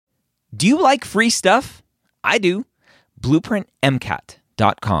Do you like free stuff? I do.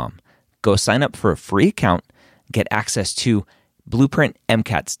 BlueprintMCAT.com. Go sign up for a free account. Get access to Blueprint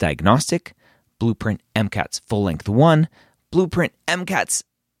MCAT's Diagnostic, Blueprint MCAT's Full-Length 1, Blueprint MCAT's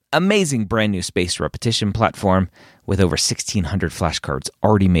amazing brand new spaced repetition platform with over 1,600 flashcards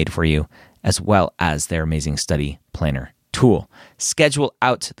already made for you, as well as their amazing study planner tool. Schedule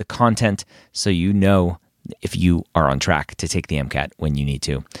out the content so you know if you are on track to take the MCAT when you need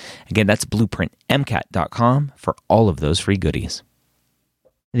to. Again, that's BlueprintMCAT.com for all of those free goodies.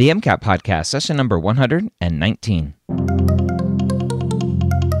 The MCAT Podcast, session number 119.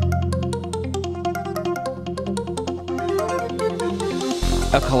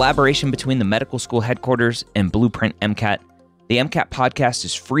 A collaboration between the medical school headquarters and Blueprint MCAT. The MCAT Podcast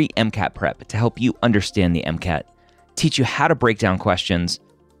is free MCAT prep to help you understand the MCAT, teach you how to break down questions,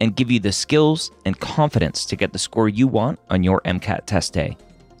 and give you the skills and confidence to get the score you want on your MCAT test day.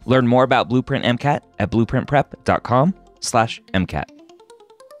 Learn more about Blueprint MCAT at blueprintprep.com/MCAT.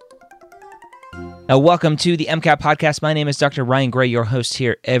 Now, welcome to the MCAT Podcast. My name is Dr. Ryan Gray, your host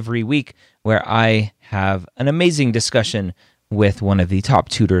here every week, where I have an amazing discussion with one of the top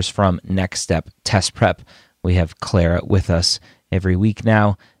tutors from Next Step Test Prep. We have Clara with us every week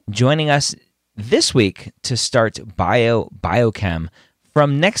now, joining us this week to start Biochem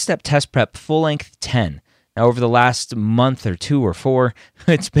from Next Step Test Prep Full Length 10. Now, over the last month or two or four,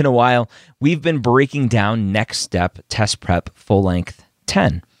 it's been a while, we've been breaking down Next Step Test Prep Full Length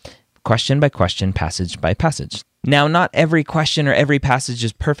 10, question by question, passage by passage. Now, not every question or every passage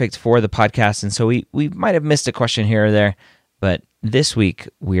is perfect for the podcast, and so we might have missed a question here or there, but this week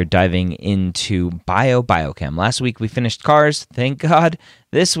we are diving into biochem. Last week we finished cars, thank God.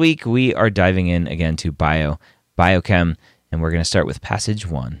 This week we are diving in again to biochem. And we're going to start with passage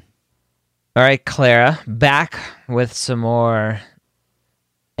 1. All right, Clara, back with some more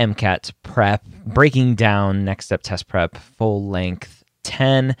MCAT prep, breaking down Next Step Test Prep, full length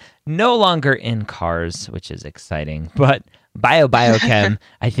 10, no longer in cars, which is exciting, but biochem,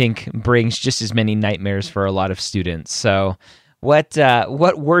 I think, brings just as many nightmares for a lot of students. So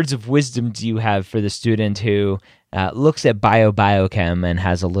what words of wisdom do you have for the student who looks at biochem and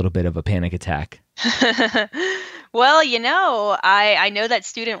has a little bit of a panic attack? Well, I know that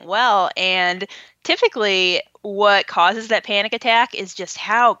student well, and typically what causes that panic attack is just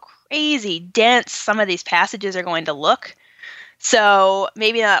how crazy dense some of these passages are going to look. So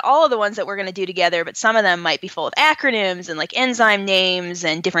maybe not all of the ones that we're going to do together, but some of them might be full of acronyms and like enzyme names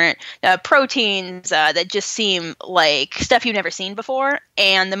and different proteins that just seem like stuff you've never seen before.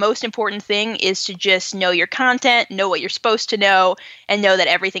 And the most important thing is to just know your content, know what you're supposed to know, and know that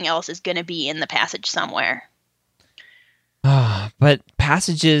everything else is going to be in the passage somewhere. But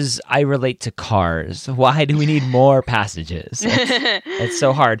passages, I relate to cars. Why do we need more passages? It's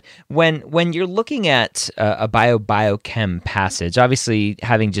so hard. When you're looking at a biochem passage, obviously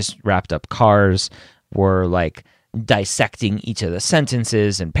having just wrapped up cars, we're like dissecting each of the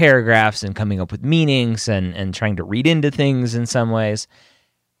sentences and paragraphs and coming up with meanings and trying to read into things in some ways.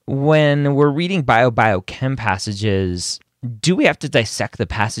 When we're reading biochem passages, do we have to dissect the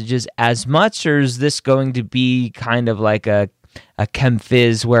passages as much, or is this going to be kind of like a chem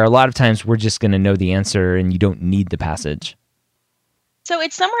phys where a lot of times we're just going to know the answer and you don't need the passage? So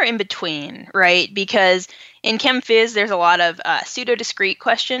it's somewhere in between, right? Because in chem phys, there's a lot of pseudo-discrete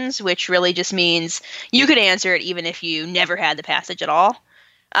questions, which really just means you could answer it even if you never had the passage at all.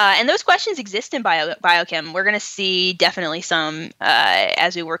 And those questions exist in biochem. We're going to see definitely some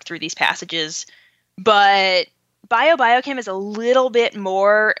as we work through these passages. But biochem is a little bit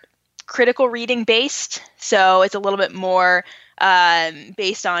more critical reading based. So it's a little bit more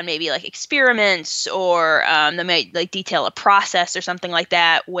based on maybe like experiments or they might like detail a process or something like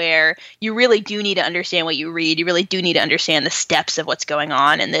that, where you really do need to understand what you read. You really do need to understand the steps of what's going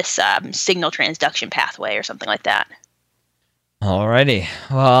on in this signal transduction pathway or something like that. Alrighty.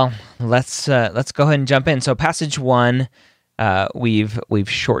 Well, let's go ahead and jump in. So passage 1, we've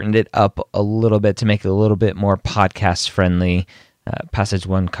shortened it up a little bit to make it a little bit more podcast friendly. Passage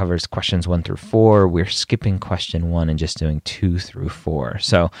 1 covers questions 1 through 4. We're skipping question 1 and just doing 2 through 4.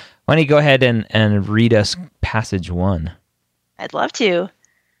 So why don't you go ahead and read us passage 1? I'd love to.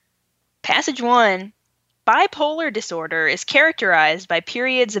 Passage 1. Bipolar disorder is characterized by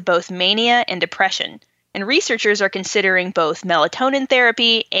periods of both mania and depression, and researchers are considering both melatonin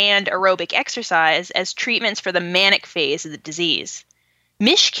therapy and aerobic exercise as treatments for the manic phase of the disease.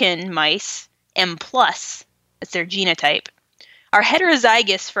 Mishkin mice, M+, that's their genotype, are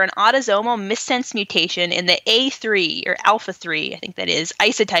heterozygous for an autosomal missense mutation in the A3 or alpha 3, I think that is,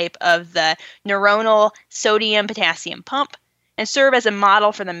 isotype of the neuronal sodium-potassium pump, and serve as a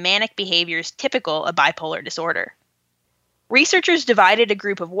model for the manic behaviors typical of bipolar disorder. Researchers divided a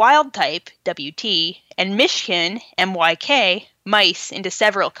group of wild-type, WT, and Mishkin, MYK, mice into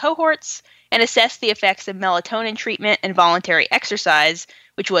several cohorts and assessed the effects of melatonin treatment and voluntary exercise,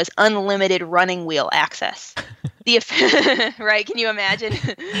 which was unlimited running wheel access. Right? Can you imagine?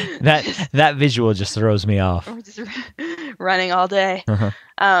 That visual just throws me off. Just running all day. Uh-huh.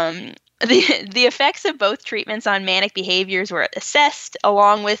 The effects of both treatments on manic behaviors were assessed,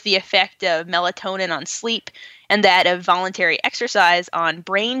 along with the effect of melatonin on sleep and that of voluntary exercise on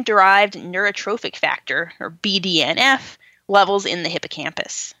brain-derived neurotrophic factor, or BDNF, levels in the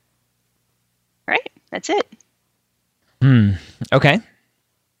hippocampus. All right, that's it. Okay.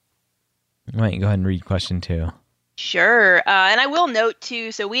 Why don't you go ahead and read question 2? Sure. And I will note,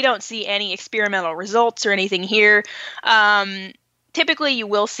 too, so we don't see any experimental results or anything here. Typically, you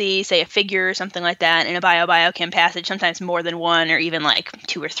will see, say, a figure or something like that in a biochem passage, sometimes more than one or even like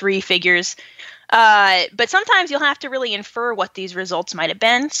 2 or 3 figures. But sometimes you'll have to really infer what these results might have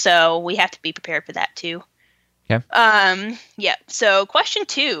been, so we have to be prepared for that, too. Okay. Yeah. So question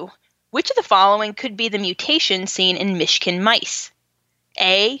 2. Which of the following could be the mutation seen in Mishkin mice?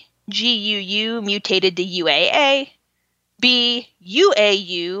 A, GUU mutated to UAA. B,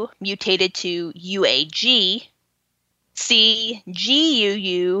 UAU mutated to UAG. C,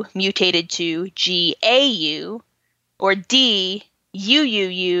 GUU mutated to GAU. Or D,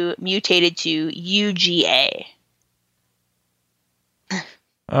 UUU mutated to UGA.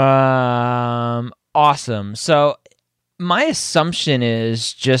 Awesome. So my assumption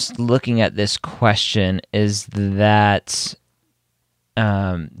is, just looking at this question, is that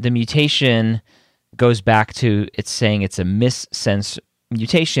the mutation goes back to, it's saying it's a missense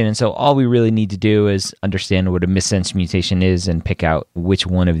mutation, and so all we really need to do is understand what a missense mutation is and pick out which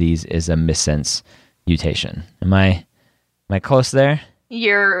one of these is a missense mutation. Am I close there?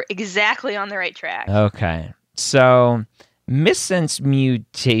 You're exactly on the right track. Okay. So missense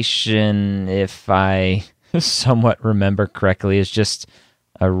mutation, if I somewhat remember correctly, is just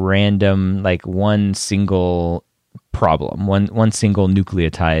a random, like, one single problem, one single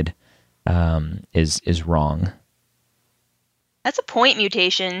nucleotide is wrong. That's a point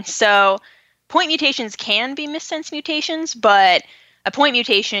mutation. So point mutations can be missense mutations, but a point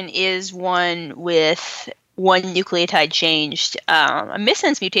mutation is one with one nucleotide changed. A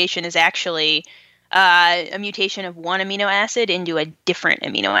missense mutation is actually a mutation of one amino acid into a different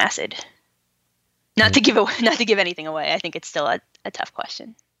amino acid. Not to give anything away. I think it's still a tough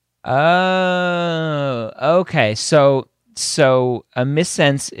question. Oh, okay. So a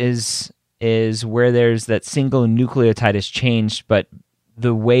missense is where there's that single nucleotide is changed, but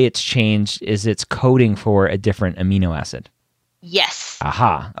the way it's changed is it's coding for a different amino acid. Yes.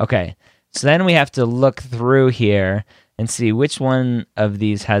 Aha. Okay. So then we have to look through here and see which one of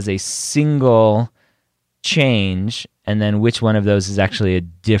these has a single change, and then which one of those is actually a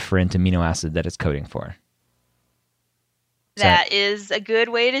different amino acid that it's coding for. That is a good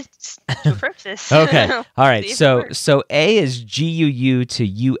way to approach this. Okay. All right. So A is GUU to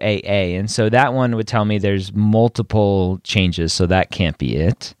UAA, and so that one would tell me there's multiple changes, so that can't be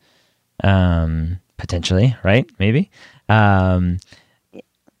it. Potentially, right? Maybe. Let's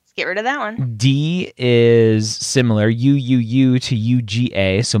get rid of that one. D is similar, UUU to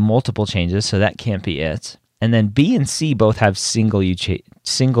UGA, so multiple changes, so that can't be it. And then B and C both have single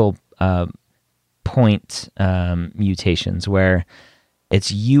point mutations, where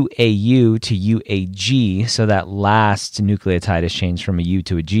it's UAU to UAG, so that last nucleotide is changed from a U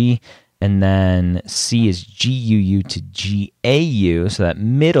to a G, and then C is GUU to GAU, so that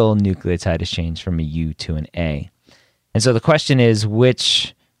middle nucleotide is changed from a U to an A. And so the question is,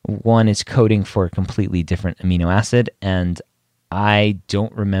 which one is coding for a completely different amino acid? And I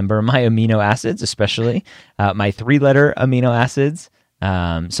don't remember my amino acids, especially my 3-letter amino acids.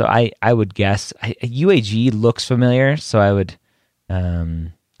 So I would guess UAG looks familiar, so I would, I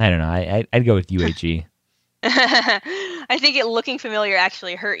don't know, I'd go with UAG. I think looking familiar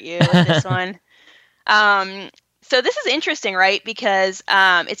actually hurt you with this one. So this is interesting, right? Because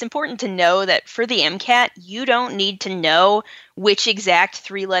it's important to know that for the MCAT, you don't need to know which exact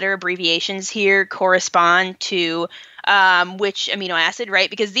 3-letter abbreviations here correspond to which amino acid, right?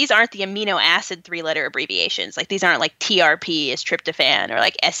 Because these aren't the amino acid 3-letter abbreviations. Like, these aren't like TRP is tryptophan or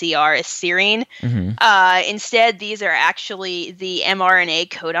like SER is serine. Mm-hmm. Instead, these are actually the mRNA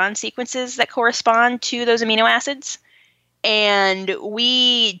codon sequences that correspond to those amino acids. And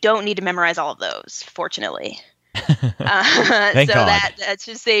we don't need to memorize all of those, fortunately. Thank so God. that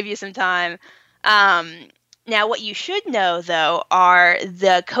should save you some time. Now, what you should know, though, are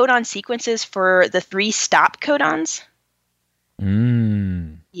the codon sequences for the 3 stop codons.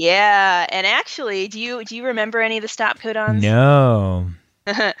 Yeah, and actually, do you remember any of the stop codons? No.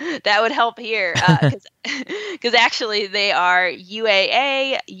 That would help here, because actually they are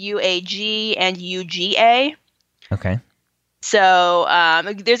UAA, UAG, and UGA. Okay. So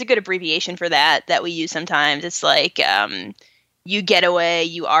there's a good abbreviation for that we use sometimes. It's like you get away,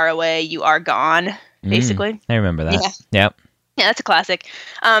 you are gone, basically. I remember that. Yeah. Yep. Yeah, that's a classic.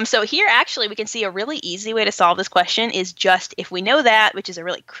 So here, actually, we can see a really easy way to solve this question is just if we know that, which is a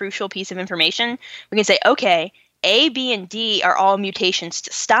really crucial piece of information, we can say, okay, A, B, and D are all mutations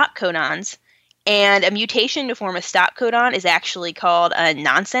to stop codons, and a mutation to form a stop codon is actually called a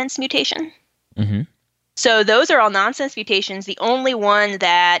nonsense mutation. Mm-hmm. So those are all nonsense mutations. The only one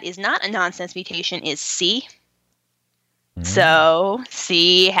that is not a nonsense mutation is C. So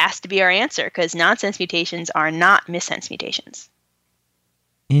C has to be our answer because nonsense mutations are not missense mutations.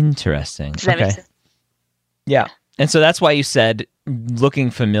 Interesting. Does that make sense? Yeah. And so that's why you said looking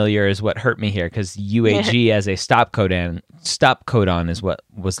familiar is what hurt me here, because UAG as a stop codon is what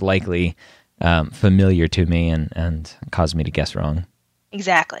was likely familiar to me and caused me to guess wrong.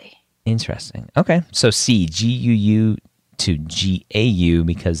 Exactly. Interesting. Okay. So C, GUU to GAU,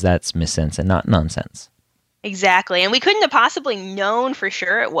 because that's missense and not nonsense. Exactly. And we couldn't have possibly known for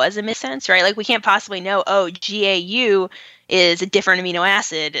sure it was a missense, right? Like we can't possibly know, GAU is a different amino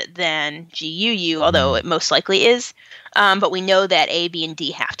acid than GUU, although it most likely is. But we know that A, B, and D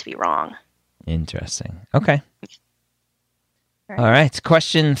have to be wrong. Interesting. Okay. All right.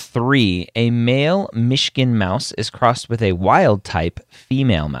 Question 3. A male Michigan mouse is crossed with a wild type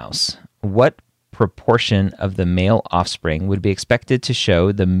female mouse. What proportion of the male offspring would be expected to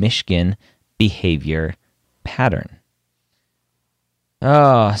show the Michigan behavior pattern?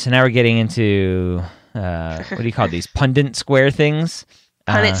 Oh, so now we're getting into what do you call these? Pundit square things?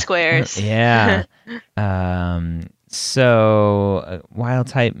 Punnett squares. Yeah. So wild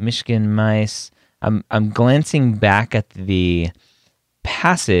type Michigan mice. I'm glancing back at the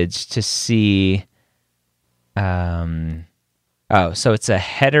passage to see. So it's a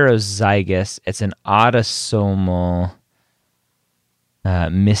heterozygous. It's an autosomal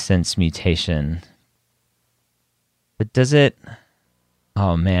missense mutation. But does it?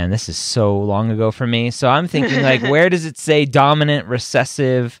 Oh man, this is so long ago for me. So I'm thinking, like, where does it say dominant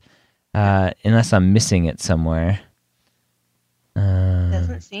recessive? Unless I'm missing it somewhere.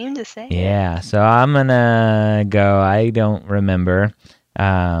 Doesn't seem to say. Yeah, so I'm gonna go. I don't remember.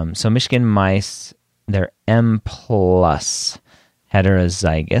 So Michigan mice, they're M plus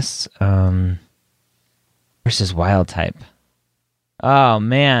heterozygous versus wild type. Oh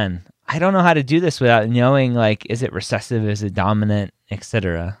man, I don't know how to do this without knowing, like, is it recessive, is it dominant,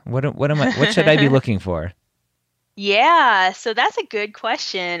 etc. What should I be looking for? Yeah, so that's a good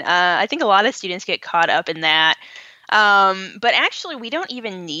question. I think a lot of students get caught up in that. But actually, we don't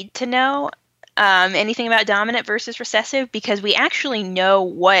even need to know anything about dominant versus recessive because we actually know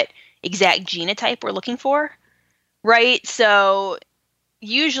what exact genotype we're looking for, right? So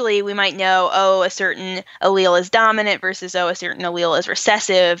usually we might know, a certain allele is dominant versus, a certain allele is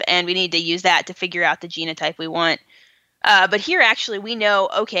recessive, and we need to use that to figure out the genotype we want. But here, actually, we know,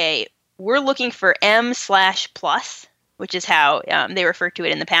 okay, we're looking for M/plus, which is how they refer to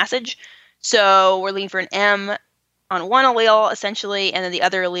it in the passage. So we're looking for an M on one allele, essentially, and then the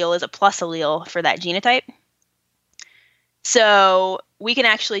other allele is a plus allele for that genotype. So we can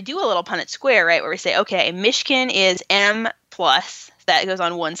actually do a little Punnett square, right, where we say, okay, Michigan is M plus, that goes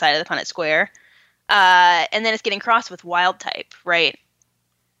on one side of the Punnett square, and then it's getting crossed with wild type, right?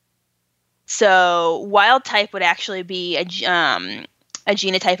 So wild type would actually be a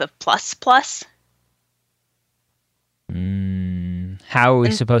genotype of plus. How are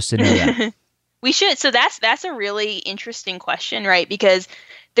we supposed to know that? We should. So that's a really interesting question, right? Because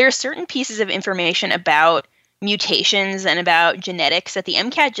there are certain pieces of information about mutations and about genetics that the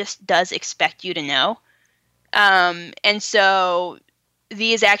MCAT just does expect you to know. And so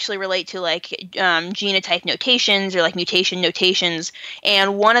these actually relate to like genotype notations or like mutation notations.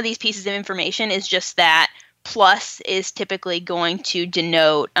 And one of these pieces of information is just that plus is typically going to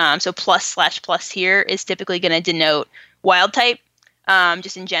denote, so plus/plus here is typically going to denote wild type.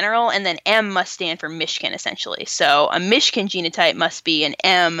 Just in general, and then M must stand for Michigan, essentially. So a Michigan genotype must be an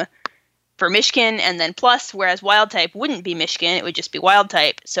M for Michigan and then plus, whereas wild type wouldn't be Michigan, it would just be wild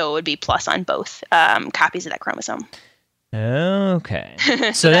type, so it would be plus on both copies of that chromosome. Okay.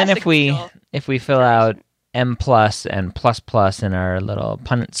 So then if we fill out M plus and plus plus in our little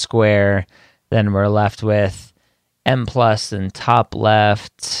Punnett square, then we're left with M plus in top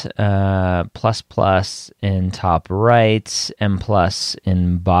left, plus plus in top right, M plus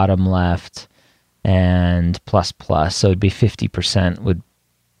in bottom left, and plus plus. So it'd be 50% would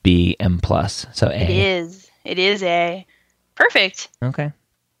be M plus. So A. It is. It is A. Perfect. Okay.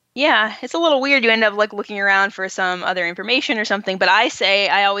 Yeah, it's a little weird. You end up like looking around for some other information or something. But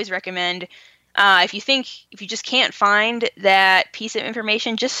I always recommend if you just can't find that piece of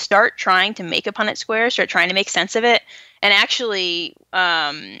information, just start trying to make a Punnett square, start trying to make sense of it. And actually,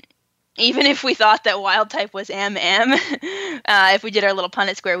 even if we thought that wild type was MM, if we did our little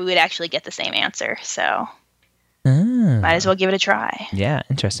Punnett square, we would actually get the same answer. So might as well give it a try. Yeah,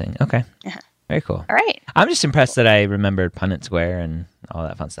 interesting. Okay. Very cool. All right. I'm just impressed that I remembered Punnett square and all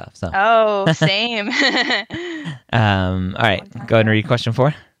that fun stuff. So. Oh, same. All right. Go ahead and read question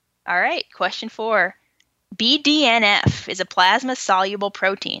 4. All right. Question 4. BDNF is a plasma-soluble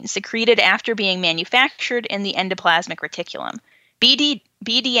protein secreted after being manufactured in the endoplasmic reticulum.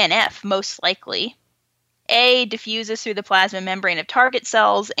 BDNF most likely A, diffuses through the plasma membrane of target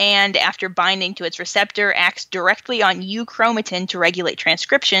cells and, after binding to its receptor, acts directly on euchromatin to regulate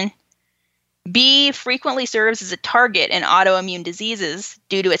transcription. B, frequently serves as a target in autoimmune diseases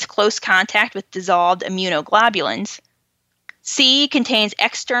due to its close contact with dissolved immunoglobulins. C, contains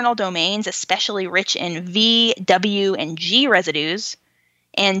external domains especially rich in V, W, and G residues.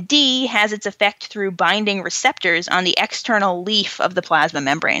 And D, has its effect through binding receptors on the external leaf of the plasma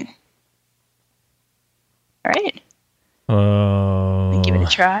membrane. All right. Give it a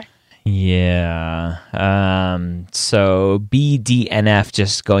try. Yeah. So BDNF,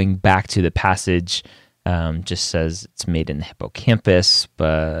 just going back to the passage, just says it's made in the hippocampus,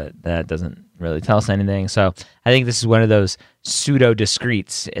 but that doesn't really tell us anything. So I think this is one of those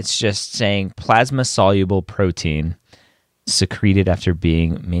pseudo-discretes. It's just saying plasma-soluble protein secreted after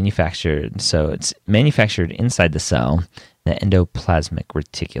being manufactured. So it's manufactured inside the cell, the endoplasmic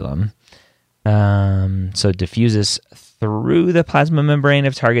reticulum. So it diffuses through the plasma membrane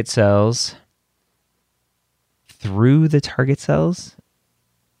of target cells,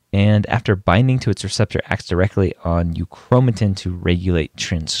 and after binding to its receptor, acts directly on euchromatin to regulate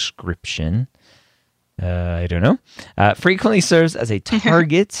transcription. I don't know. Frequently serves as a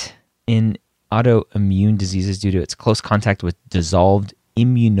target in autoimmune diseases due to its close contact with dissolved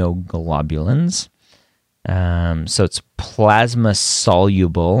immunoglobulins. So it's plasma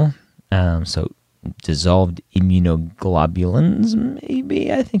soluble. So dissolved immunoglobulins,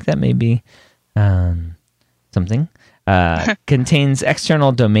 maybe. I think that may be something. Contains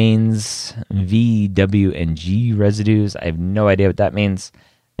external domains, V, W, and G residues. I have no idea what that means.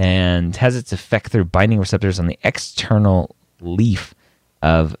 And has its effect through binding receptors on the external leaf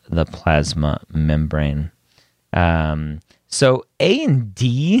of the plasma membrane. So A and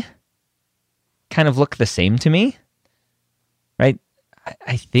D kind of look the same to me, right?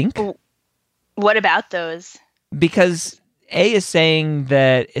 I think. What about those? Because A is saying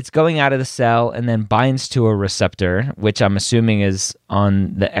that it's going out of the cell and then binds to a receptor, which I'm assuming is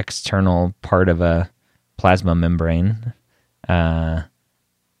on the external part of a plasma membrane.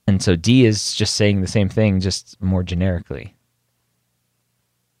 And so D is just saying the same thing, just more generically.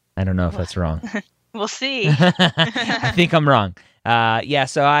 I don't know if that's wrong. We'll see. I think I'm wrong. Yeah,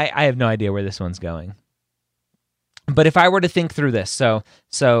 so I have no idea where this one's going. But if I were to think through this,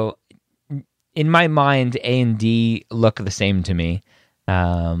 so in my mind, A and D look the same to me.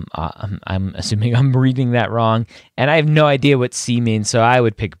 I'm assuming I'm reading that wrong, and I have no idea what C means, so I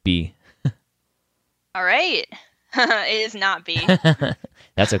would pick B. All right. It is not B.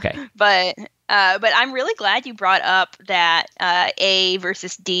 That's okay. But I'm really glad you brought up that A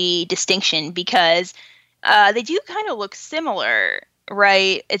versus D distinction, because they do kind of look similar,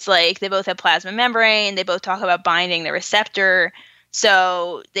 right? It's like they both have plasma membrane. They both talk about binding the receptor.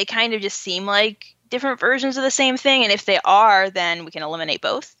 So they kind of just seem like different versions of the same thing. And if they are, then we can eliminate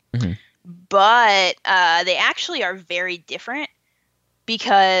both. Mm-hmm. But they actually are very different,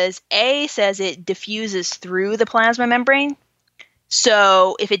 because A says it diffuses through the plasma membrane.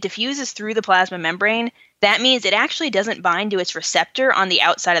 So if it diffuses through the plasma membrane, that means it actually doesn't bind to its receptor on the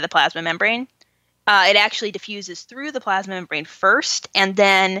outside of the plasma membrane. It actually diffuses through the plasma membrane first, and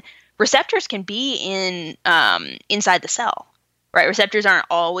then receptors can be inside the cell. Right, receptors aren't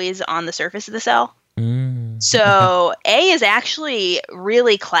always on the surface of the cell. So A is actually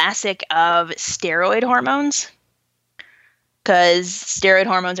really classic of steroid hormones, because steroid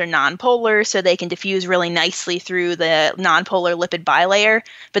hormones are nonpolar, so they can diffuse really nicely through the nonpolar lipid bilayer.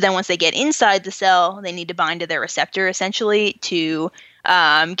 But then once they get inside the cell, they need to bind to their receptor, essentially, to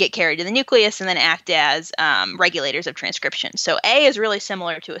get carried to the nucleus and then act as regulators of transcription. So A is really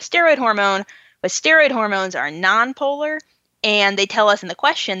similar to a steroid hormone, but steroid hormones are nonpolar. And they tell us in the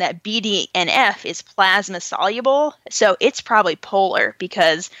question that BDNF is plasma soluble. So it's probably polar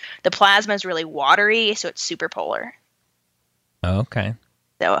because the plasma is really watery, so it's super polar. Okay.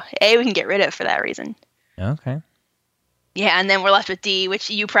 So A, we can get rid of for that reason. Okay. Yeah, and then we're left with D, which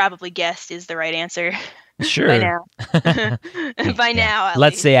you probably guessed is the right answer. Sure. By now. By now, at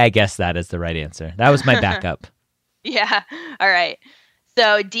Let's least. say I guessed that as the right answer. That was my backup. Yeah. All right.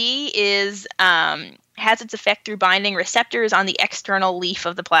 So D is has its effect through binding receptors on the external leaf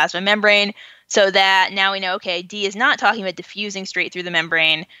of the plasma membrane. So that now we know, okay, D is not talking about diffusing straight through the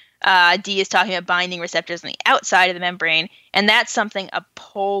membrane. D is talking about binding receptors on the outside of the membrane. And that's something a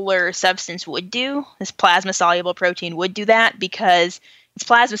polar substance would do. This plasma-soluble protein would do that because it's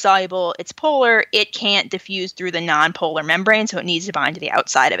plasma-soluble, it's polar, it can't diffuse through the non-polar membrane, so it needs to bind to the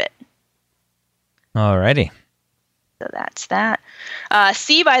outside of it. Alrighty. So that's that.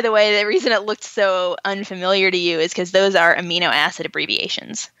 C, by the way, the reason it looked so unfamiliar to you is because those are amino acid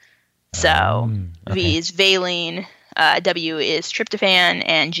abbreviations. So okay. V is valine, W is tryptophan,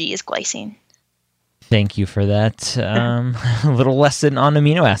 and G is glycine. Thank you for that little lesson on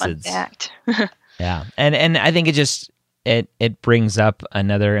amino acids. Fun fact. Yeah, and I think it brings up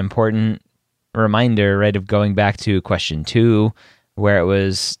another important reminder, right, of going back to question 2, where it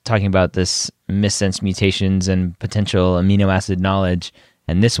was talking about this missense mutations and potential amino acid knowledge,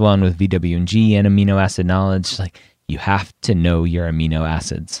 and this one with VW and G and amino acid knowledge. Like, you have to know your amino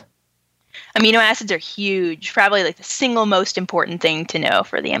acids. Amino acids are huge, probably like the single most important thing to know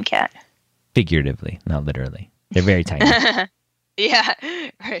for the MCAT. Figuratively, not literally. They're very tiny. Yeah,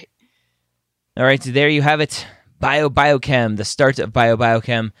 right. All right, so there you have it. Biochem, the start of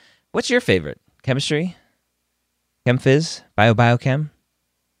Biochem. What's your favorite? Chemistry? ChemPhys? Biochem?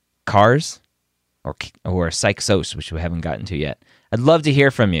 Cars? Or Psych-Sos, which we haven't gotten to yet. I'd love to hear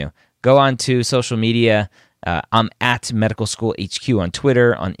from you. Go on to social media. I'm at Medical School HQ on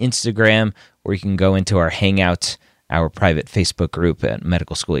Twitter, on Instagram, or you can go into our Hangout, our private Facebook group at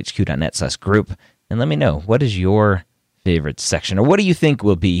medicalschoolhq.net/group, and let me know, what is your favorite section, or what do you think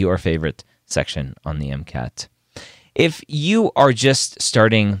will be your favorite section on the MCAT? If you are just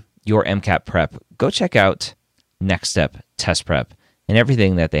starting your MCAT prep, go check out Next Step Test Prep and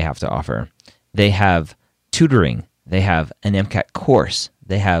everything that they have to offer. They have tutoring. They have an MCAT course.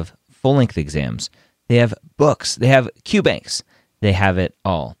 They have full-length exams. They have books. They have QBanks. They have it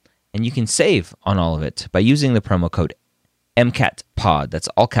all. And you can save on all of it by using the promo code MCATPOD. That's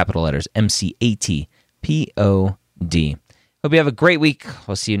all capital letters, MCATPOD. Hope you have a great week.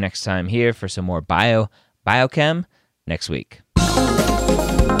 We'll see you next time here for some more Biochem next week.